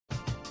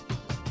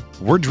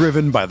We're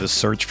driven by the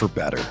search for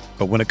better.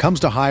 But when it comes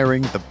to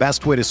hiring, the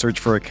best way to search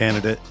for a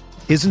candidate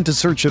isn't to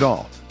search at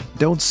all.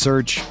 Don't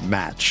search,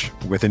 match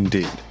with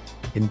Indeed.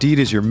 Indeed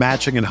is your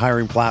matching and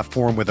hiring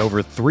platform with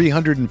over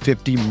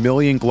 350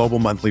 million global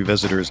monthly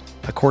visitors,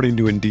 according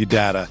to Indeed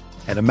data,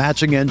 and a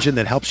matching engine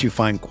that helps you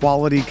find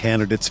quality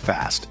candidates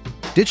fast.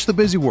 Ditch the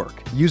busy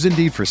work. Use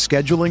Indeed for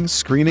scheduling,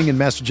 screening, and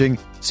messaging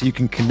so you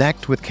can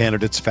connect with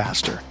candidates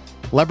faster.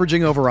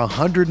 Leveraging over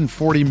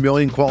 140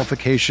 million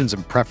qualifications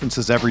and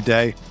preferences every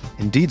day,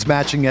 Indeed's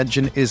matching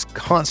engine is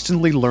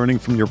constantly learning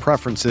from your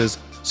preferences,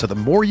 so the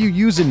more you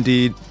use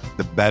Indeed,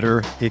 the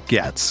better it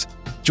gets.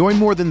 Join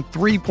more than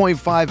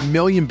 3.5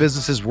 million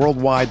businesses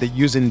worldwide that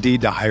use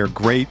Indeed to hire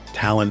great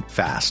talent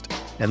fast.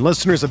 And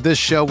listeners of this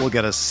show will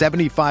get a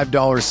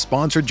 $75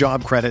 sponsored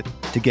job credit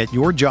to get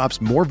your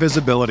jobs more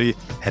visibility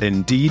at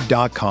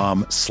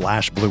Indeed.com/Blue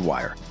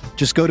Wire.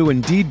 Just go to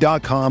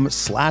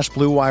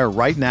Indeed.com/Blue Wire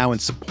right now and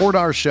support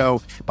our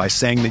show by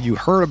saying that you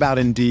heard about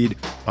Indeed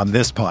on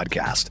this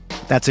podcast.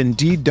 That's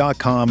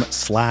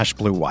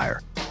Indeed.com/Blue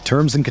Wire.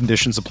 Terms and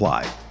conditions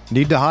apply.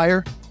 Need to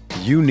hire?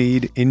 You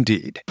need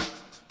Indeed.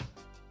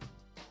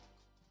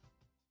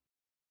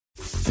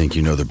 Think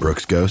you know the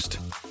Brooks Ghost?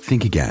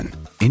 Think again.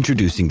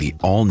 Introducing the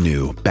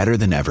all-new,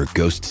 better-than-ever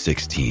Ghost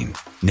 16.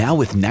 Now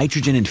with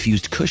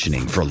nitrogen-infused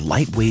cushioning for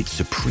lightweight,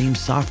 supreme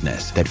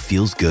softness that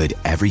feels good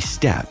every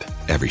step,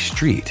 every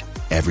street,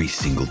 every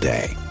single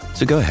day.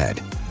 So go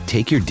ahead,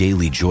 take your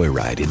daily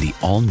joyride in the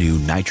all-new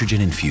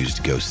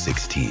nitrogen-infused Ghost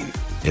 16.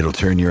 It'll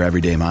turn your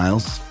everyday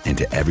miles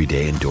into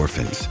everyday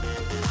endorphins.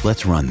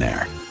 Let's run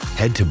there.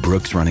 Head to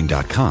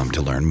brooksrunning.com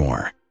to learn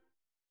more.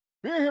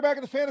 We're here back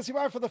at the Fantasy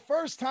Bar for the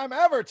first time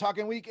ever,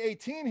 talking Week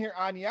 18 here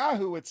on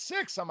Yahoo with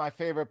 6 of my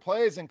favorite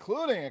plays,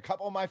 including a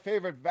couple of my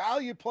favorite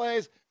value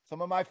plays,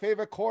 some of my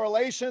favorite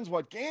correlations,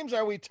 what games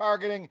are we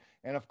targeting,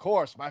 and of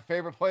course, my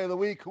favorite play of the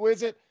week. Who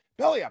is it?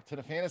 Belly up to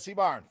the Fantasy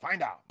Bar and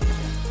find out.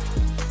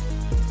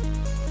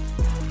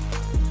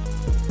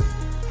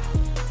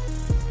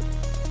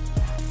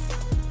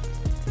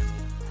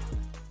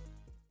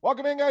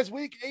 Welcome in, guys.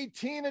 Week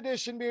 18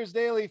 edition Beers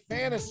Daily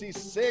Fantasy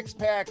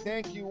Six-Pack.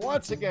 Thank you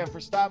once again for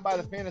stopping by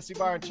the Fantasy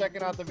Bar and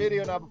checking out the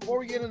video. Now, before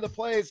we get into the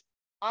plays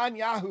on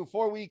Yahoo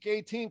for Week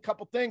 18,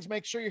 couple things.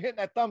 Make sure you're hitting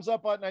that thumbs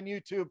up button on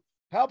YouTube.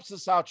 Helps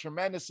us out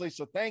tremendously,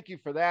 so thank you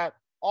for that.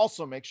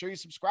 Also, make sure you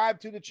subscribe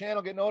to the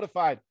channel. Get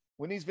notified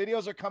when these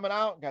videos are coming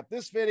out. Got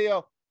this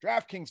video,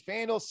 DraftKings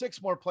FanDuel,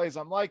 6 more plays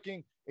I'm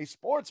liking, a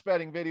sports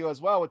betting video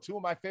as well with 2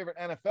 of my favorite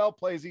NFL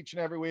plays each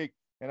and every week,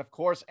 and, of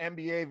course,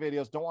 NBA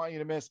videos. Don't want you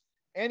to miss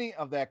any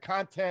of that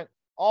content.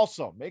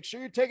 Also, make sure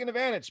you're taking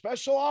advantage.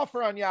 Special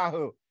offer on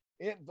Yahoo.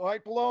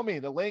 Right below me.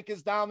 The link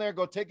is down there.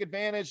 Go take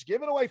advantage.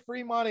 Giving away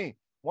free money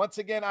once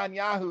again on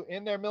Yahoo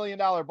in their $1 Million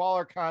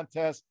Baller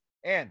contest,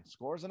 and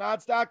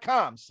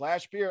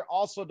scoresandodds.com/beer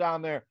also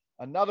down there.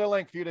 Another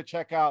link for you to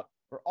check out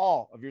for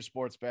all of your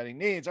sports betting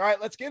needs. All right,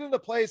 let's get into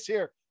place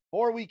here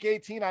for Week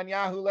 18 on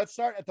Yahoo. Let's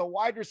start at the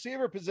wide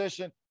receiver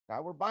position.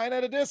 Now we're buying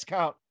at a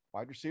discount.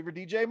 Wide receiver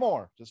DJ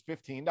Moore, just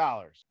 $15.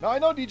 Now, I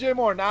know DJ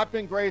Moore not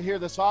been great here.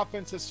 This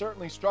offense has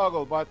certainly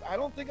struggled, but I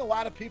don't think a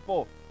lot of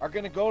people are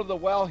going to go to the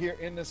well here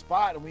in this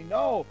spot. And we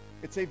know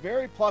it's a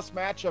very plus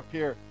matchup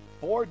here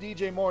for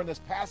DJ Moore in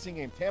this passing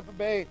game. Tampa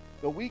Bay,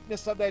 the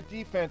weakness of that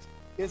defense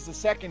is the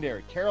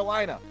secondary.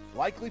 Carolina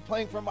likely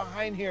playing from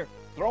behind here,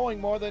 throwing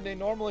more than they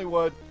normally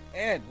would.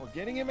 And we're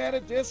getting him at a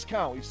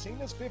discount. We've seen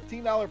this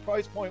 $15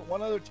 price point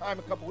one other time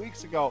a couple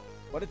weeks ago,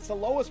 but it's the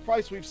lowest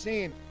price we've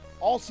seen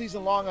all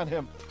season long on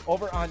him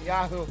over on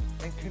Yahoo.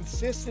 And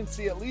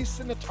consistency, at least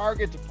in the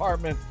target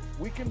department,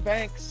 we can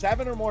bank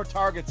 7 or more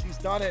targets. He's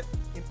done it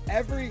in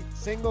every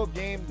single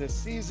game this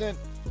season,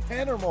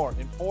 10 or more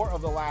in 4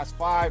 of the last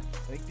 5. I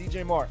think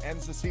DJ Moore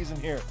ends the season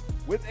here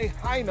with a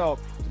high note.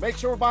 To make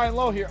sure we're buying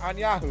low here on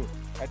Yahoo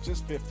at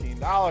just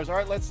 $15. All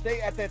right, let's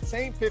stay at that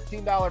same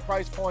 $15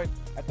 price point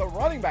at the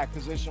running back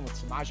position with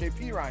Samaje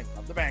Perine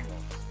of the Bengals.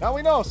 Now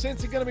we know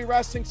since he's going to be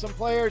resting some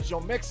players,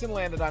 Joe Mixon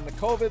landed on the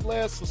COVID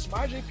list. So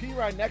Samaje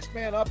Perine, next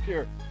man up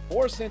here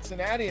for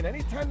Cincinnati. And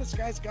anytime this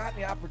guy's gotten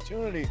the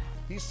opportunity,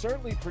 he's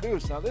certainly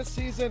produced. Now this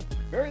season,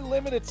 very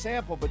limited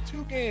sample, but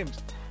 2 games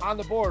on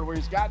the board where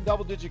he's gotten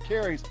double-digit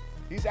carries.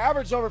 He's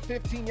averaged over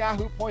 15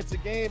 Yahoo points a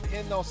game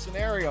in those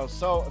scenarios.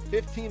 So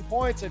 15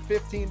 points at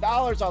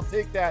 $15, I'll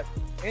take that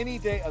any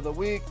day of the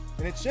week.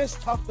 And it's just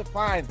tough to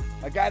find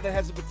a guy that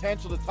has the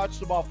potential to touch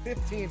the ball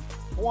 15,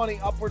 20,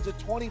 upwards of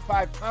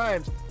 25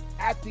 times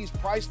at these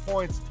price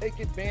points. Take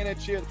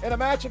advantage here. In a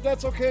matchup,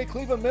 that's okay.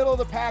 Cleveland middle of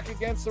the pack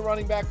against the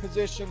running back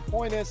position.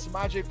 Point is,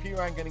 Samaje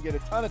Perine going to get a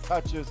ton of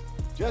touches.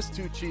 Just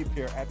too cheap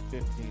here at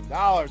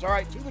 $15. All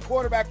right, to the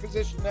quarterback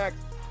position next.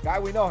 Guy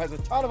we know has a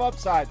ton of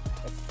upside.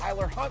 That's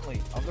Tyler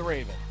Huntley of the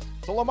Ravens.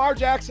 So Lamar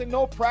Jackson,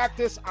 no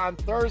practice on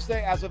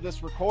Thursday as of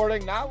this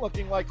recording. Not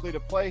looking likely to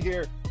play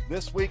here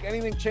this week.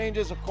 Anything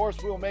changes, of course,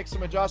 we will make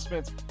some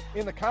adjustments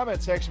in the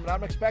comment section, but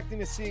I'm expecting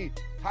to see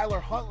Tyler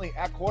Huntley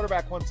at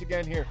quarterback once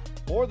again here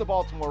for the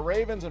Baltimore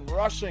Ravens, and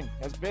rushing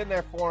has been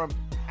there for him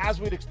as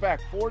we'd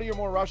expect, 40 or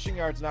more rushing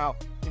yards now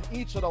in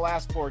each of the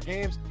last 4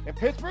 games. And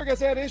Pittsburgh has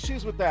had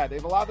issues with that.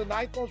 They've allowed the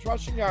 9th most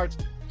rushing yards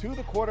to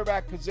the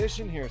quarterback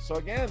position here. So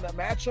again, the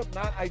matchup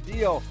not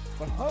ideal,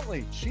 but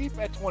Huntley cheap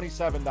at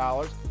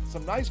 $27.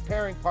 Some nice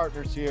pairing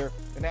partners here,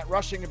 and that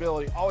rushing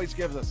ability always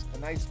gives us a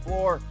nice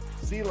floor,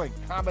 ceiling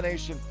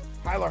combination.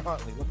 Tyler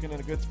Huntley looking in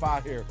a good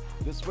spot here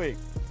this week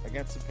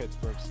against the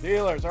Pittsburgh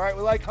Steelers. All right,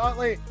 we like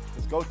Huntley,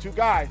 his go-to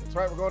guy. That's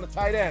right, we're going to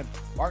tight end.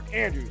 Mark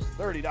Andrews,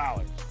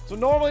 $30. So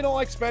normally don't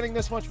like spending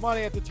this much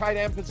money at the tight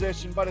end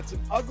position, but it's an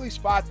ugly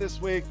spot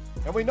this week.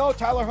 And we know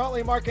Tyler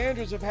Huntley and Mark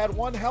Andrews have had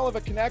one hell of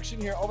a connection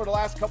here over the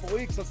last couple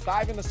weeks. Let's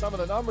dive into some of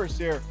the numbers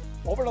here.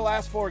 Over the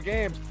last 4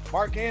 games,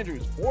 Mark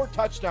Andrews, 4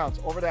 touchdowns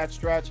over that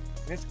stretch,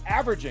 and is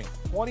averaging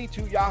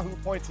 22 Yahoo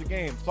points a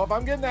game. So if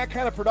I'm getting that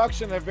kind of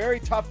production in a very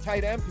tough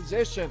tight end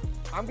position,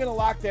 I'm going to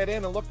lock that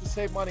in and look to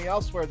save money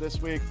elsewhere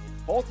this week.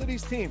 Both of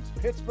these teams,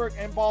 Pittsburgh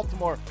and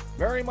Baltimore,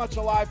 very much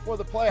alive for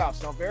the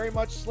playoffs. Now, very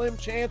much slim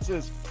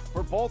chances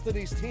for both of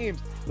these teams.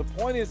 The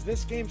point is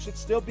this game should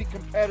still be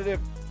competitive.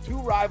 2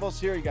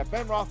 rivals here. You got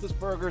Ben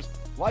Roethlisberger's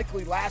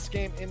likely last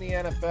game in the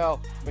NFL.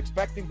 I'm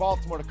expecting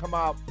Baltimore to come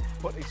out,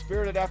 put a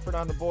spirited effort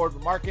on the board,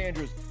 but Mark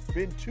Andrews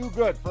been too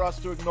good for us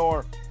to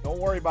ignore. Don't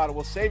worry about it.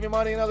 We'll save you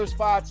money in other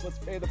spots. Let's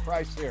pay the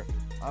price here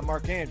on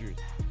Mark Andrews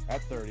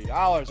at $30.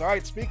 All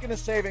right, speaking of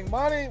saving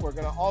money, we're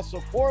going to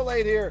also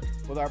correlate here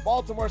with our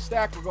Baltimore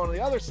stack. We're going to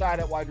the other side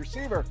at wide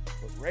receiver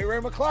with Ray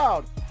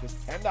McCloud,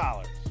 just $10.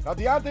 Now,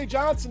 Diontae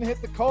Johnson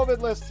hit the COVID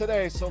list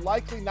today, so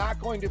likely not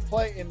going to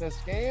play in this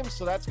game.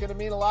 So that's going to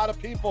mean a lot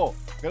of people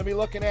going to be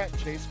looking at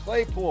Chase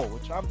Claypool,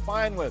 which I'm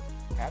fine with.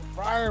 Pat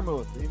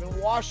Freiermuth,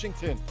 even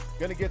Washington,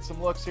 going to get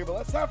some looks here. But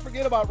let's not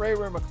forget about Ray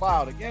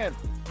McCloud. Again,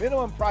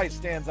 minimum price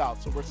stands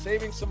out, so we're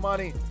saving some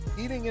money,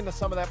 eating into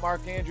some of that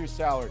Mark Andrews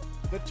salary.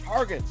 The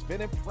targets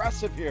been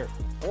impressive here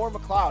for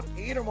McCloud.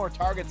 8 or more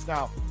targets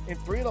now in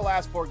 3 of the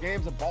last 4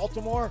 games. In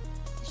Baltimore,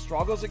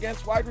 struggles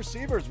against wide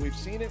receivers. We've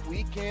seen it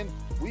week in,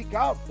 week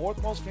out.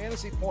 4th most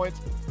fantasy points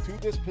to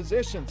this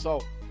position.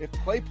 So if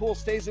Claypool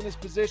stays in his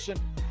position,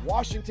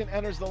 Washington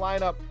enters the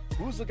lineup.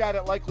 Who's the guy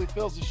that likely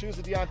fills the shoes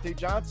of Diontae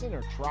Johnson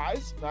or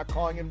tries? Not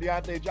calling him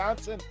Diontae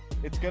Johnson.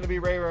 It's going to be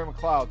Ray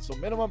McCloud. So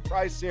minimum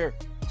price here,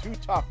 too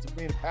tough to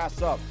me to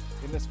pass up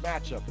in this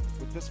matchup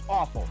with this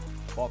awful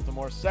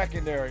Baltimore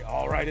secondary.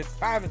 All right, it's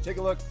time to take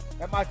a look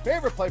at my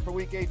favorite play for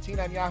Week 18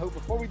 on Yahoo.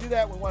 Before we do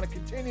that, we want to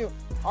continue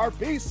our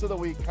Beasts of the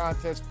Week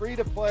contest. Free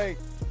to play,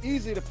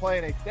 easy to play,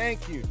 and a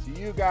thank you to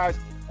you guys.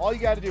 All you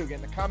got to do,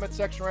 get in the comment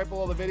section right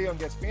below the video and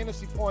get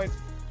fantasy points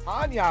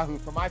on Yahoo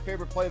for my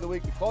favorite play of the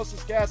week. The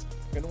closest guess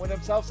going to win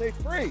themselves a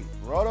free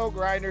Roto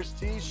Grinders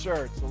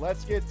t-shirt. So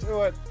let's get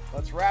to it.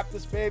 Let's wrap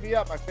this baby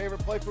up. My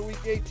favorite play for Week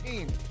 18.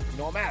 You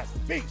know I'm as the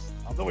Beast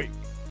of the Week.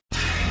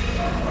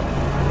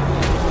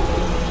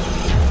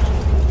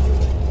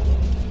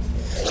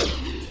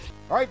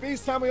 All right,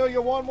 Beast time. We owe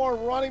you one more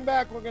running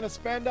back. We're going to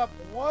spend up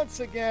once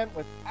again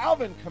with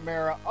Alvin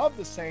Kamara of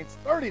the Saints,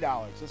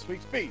 $30. This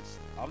week's Beast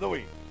of the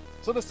Week.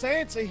 So the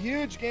Saints, a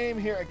huge game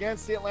here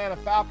against the Atlanta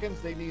Falcons.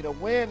 They need a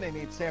win. They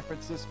need San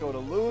Francisco to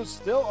lose.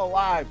 Still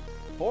alive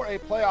for a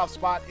playoff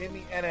spot in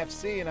the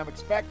NFC, and I'm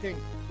expecting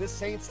this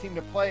Saints team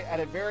to play at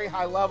a very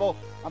high level.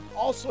 I'm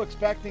also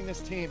expecting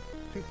this team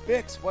to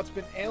fix what's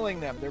been ailing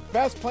them. Their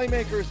best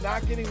playmaker is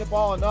not getting the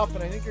ball enough,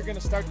 and I think you're going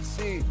to start to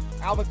see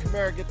Alvin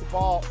Kamara get the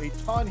ball a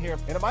ton here.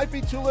 And it might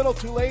be too little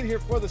too late here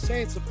for the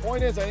Saints. The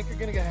point is, I think you're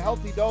going to get a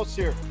healthy dose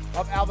here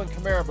of Alvin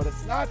Kamara, but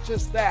it's not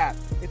just that.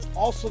 It's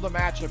also the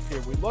matchup here.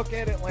 We look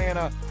at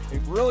Atlanta.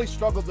 They've really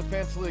struggled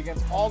defensively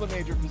against all the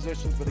major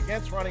positions, but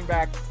against running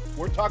back,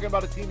 we're talking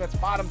about a team that's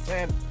bottom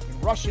 10 in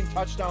rushing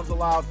touchdowns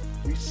allowed,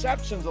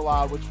 receptions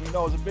allowed, which we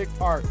know is a big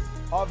part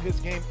of his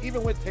game,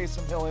 even with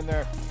Taysom Hill in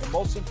there, and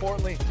most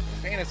importantly,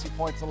 fantasy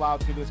points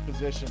allowed to this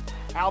position.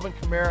 Alvin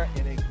Kamara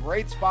in a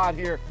great spot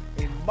here,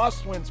 a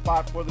must-win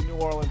spot for the New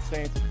Orleans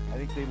Saints. I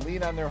think they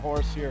lean on their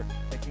horse here,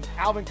 making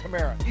Alvin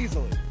Kamara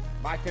easily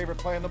my favorite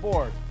play on the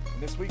board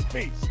in this week's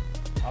Beast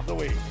of the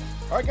Week.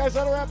 All right, guys,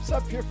 that wraps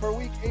up here for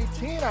Week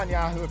 18 on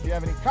Yahoo. If you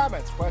have any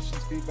comments,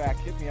 questions, feedback,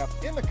 hit me up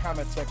in the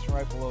comment section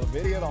right below the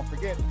video. Don't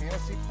forget,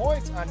 fantasy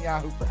points on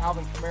Yahoo for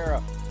Alvin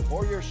Kamara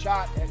for your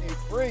shot at a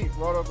free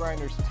Roto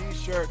Grinders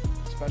t-shirt.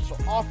 Special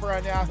offer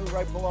on Yahoo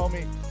right below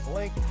me.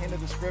 Link in the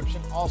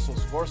description. Also,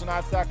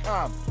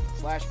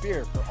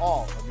 scoresandodds.com/beer for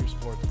all of your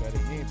sports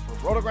betting needs. For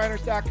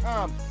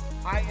rotogrinders.com,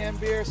 I am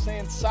Beer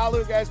saying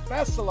salut, guys.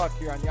 Best of luck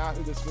here on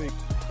Yahoo this week.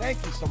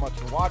 Thank you so much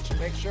for watching.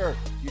 Make sure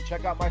you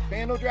check out my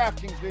FanDuel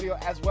DraftKings video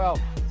as well.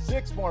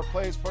 6 more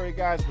plays for you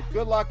guys. But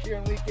good luck here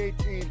in Week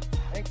 18.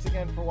 Thanks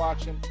again for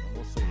watching, and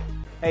we'll see you.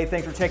 Hey,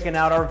 thanks for checking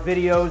out our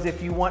videos.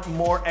 If you want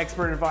more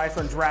expert advice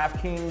on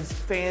DraftKings,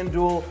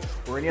 FanDuel,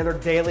 or any other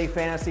daily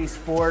fantasy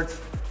sports,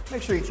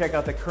 make sure you check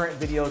out the current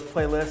videos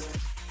playlist